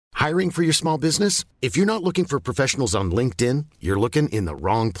Hiring for your small business? If you're not looking for professionals on LinkedIn, you're looking in the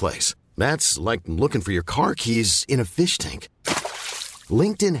wrong place. That's like looking for your car keys in a fish tank.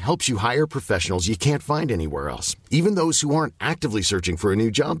 LinkedIn helps you hire professionals you can't find anywhere else, even those who aren't actively searching for a new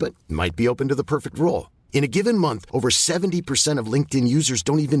job but might be open to the perfect role. In a given month, over 70% of LinkedIn users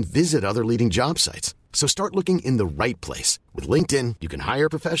don't even visit other leading job sites. So start looking in the right place. With LinkedIn, you can hire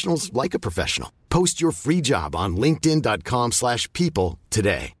professionals like a professional. Post your free job on linkedin.com/people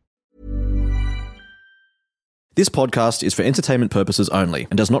today. This podcast is for entertainment purposes only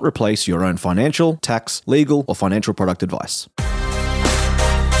and does not replace your own financial, tax, legal, or financial product advice.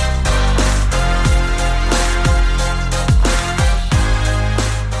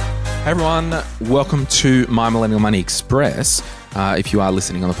 Hey everyone, welcome to My Millennial Money Express. If you are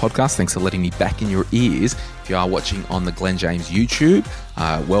listening on the podcast, thanks for letting me back in your ears. If you are watching on the Glenn James YouTube,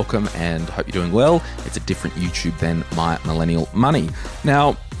 welcome and hope you're doing well. It's a different YouTube than My Millennial Money.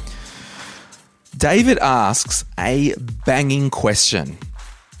 Now, David asks a banging question,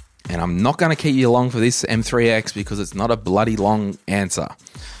 and I'm not going to keep you along for this M3X because it's not a bloody long answer.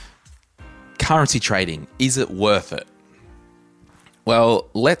 Currency trading, is it worth it? Well,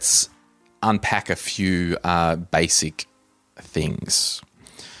 let's unpack a few basic things.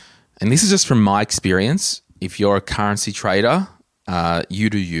 And this is just from my experience. If you're a currency trader, you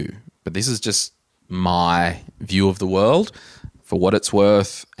do you. But this is just my view of the world. For what it's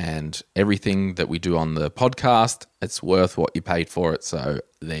worth, and everything that we do on the podcast, it's worth what you paid for it. So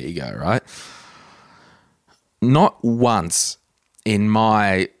there you go, right? Not once in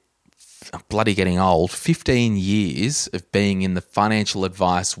my bloody getting old, 15 years of being in the financial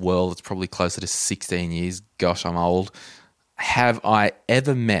advice world, it's probably closer to 16 years, gosh, I'm old, have I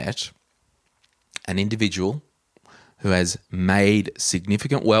ever met an individual who has made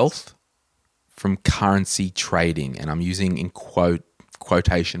significant wealth from currency trading, and I'm using in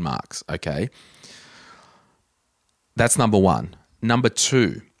quotation marks, okay? That's number one. Number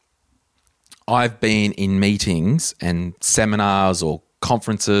two, I've been in meetings and seminars or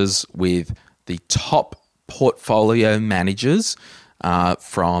conferences with the top portfolio managers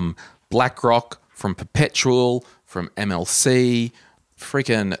from BlackRock, from Perpetual, from MLC,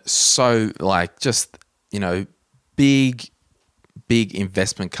 freaking so like just, you know, big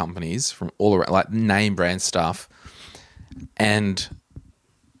investment companies from all around, like name brand stuff. And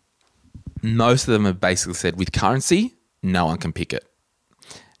most of them have basically said with currency, no one can pick it.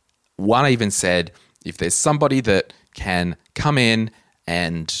 One even said, if there's somebody that can come in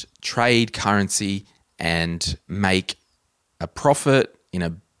and trade currency and make a profit in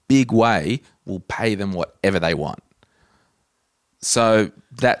a big way, we'll pay them whatever they want. So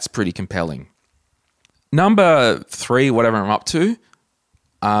that's pretty compelling. Number three, whatever I'm up to,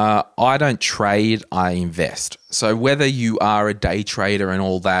 I don't trade, I invest. So whether you are a day trader and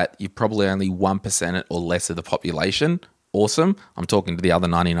all that, you're probably only 1% or less of the population. Awesome. I'm talking to the other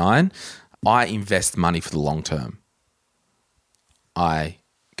 99. I invest money for the long term. I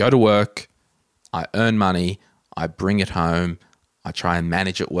go to work, I earn money, I bring it home, I try and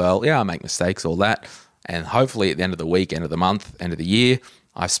manage it well. Yeah, I make mistakes, all that. And hopefully at the end of the week, end of the month, end of the year,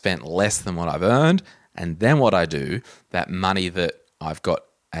 I've spent less than what I've earned. And then what I do, that money that I've got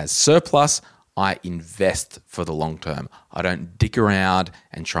as surplus, I invest for the long term. I don't dick around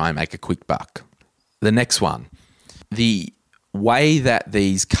and try and make a quick buck. The next one, the way that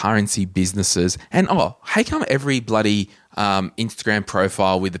these currency businesses, and how come every bloody Instagram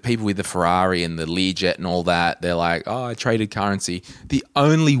profile with the people with the Ferrari and the Learjet and all that, they're like, I traded currency. The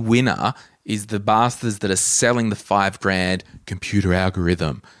only winner is the bastards that are selling the $5,000 computer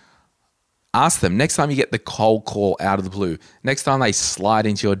algorithm. Ask them, next time you get the cold call out of the blue, next time they slide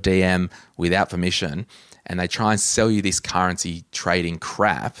into your DM without permission and they try and sell you this currency trading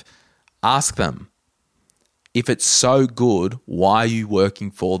crap, ask them, if it's so good, why are you working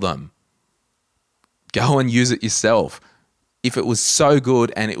for them? Go and use it yourself. If it was so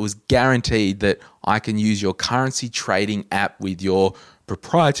good and it was guaranteed that I can use your currency trading app with your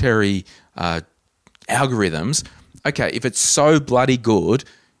proprietary algorithms, okay, if it's so bloody good,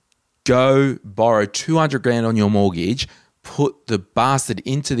 go borrow $200,000 on your mortgage, put the bastard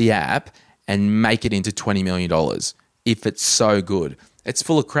into the app and make it into $20 million. If it's so good. It's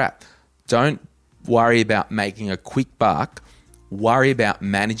full of crap. Don't worry about making a quick buck. Worry about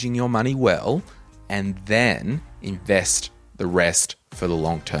managing your money well and then invest the rest for the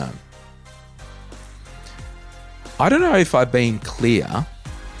long term. I don't know if I've been clear,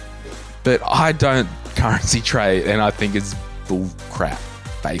 but I don't currency trade and I think it's bull crap,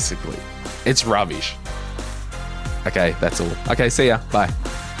 basically. It's rubbish. Okay, that's all. Okay, see ya. Bye.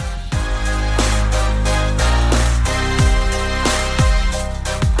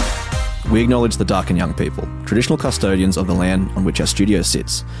 We acknowledge the Darkin Young people, traditional custodians of the land on which our studio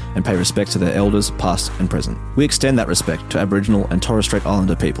sits, and pay respect to their elders, past and present. We extend that respect to Aboriginal and Torres Strait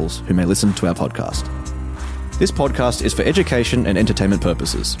Islander peoples who may listen to our podcast. This podcast is for education and entertainment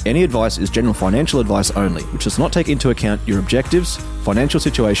purposes. Any advice is general financial advice only, which does not take into account your objectives, financial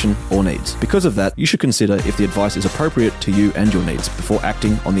situation, or needs. Because of that, you should consider if the advice is appropriate to you and your needs before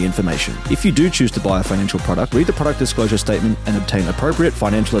acting on the information. If you do choose to buy a financial product, read the product disclosure statement and obtain appropriate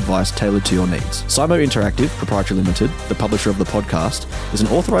financial advice tailored to your needs. Simo Interactive Proprietary Limited, the publisher of the podcast, is an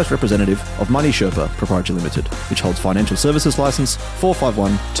authorised representative of Money Sherpa Proprietary Limited, which holds financial services license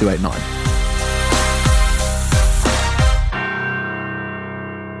 451289.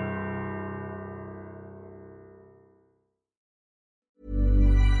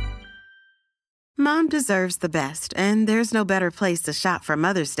 Mom deserves the best, and there's no better place to shop for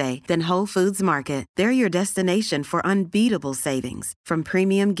Mother's Day than Whole Foods Market. They're your destination for unbeatable savings, from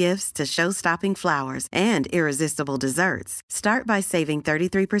premium gifts to show-stopping flowers and irresistible desserts. Start by saving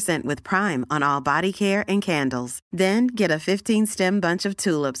 33% with Prime on all body care and candles. Then get a 15-stem bunch of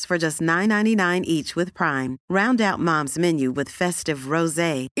tulips for just $9.99 each with Prime. Round out Mom's menu with festive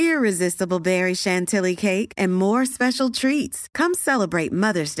rosé, irresistible berry chantilly cake, and more special treats. Come celebrate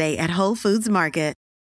Mother's Day at Whole Foods Market.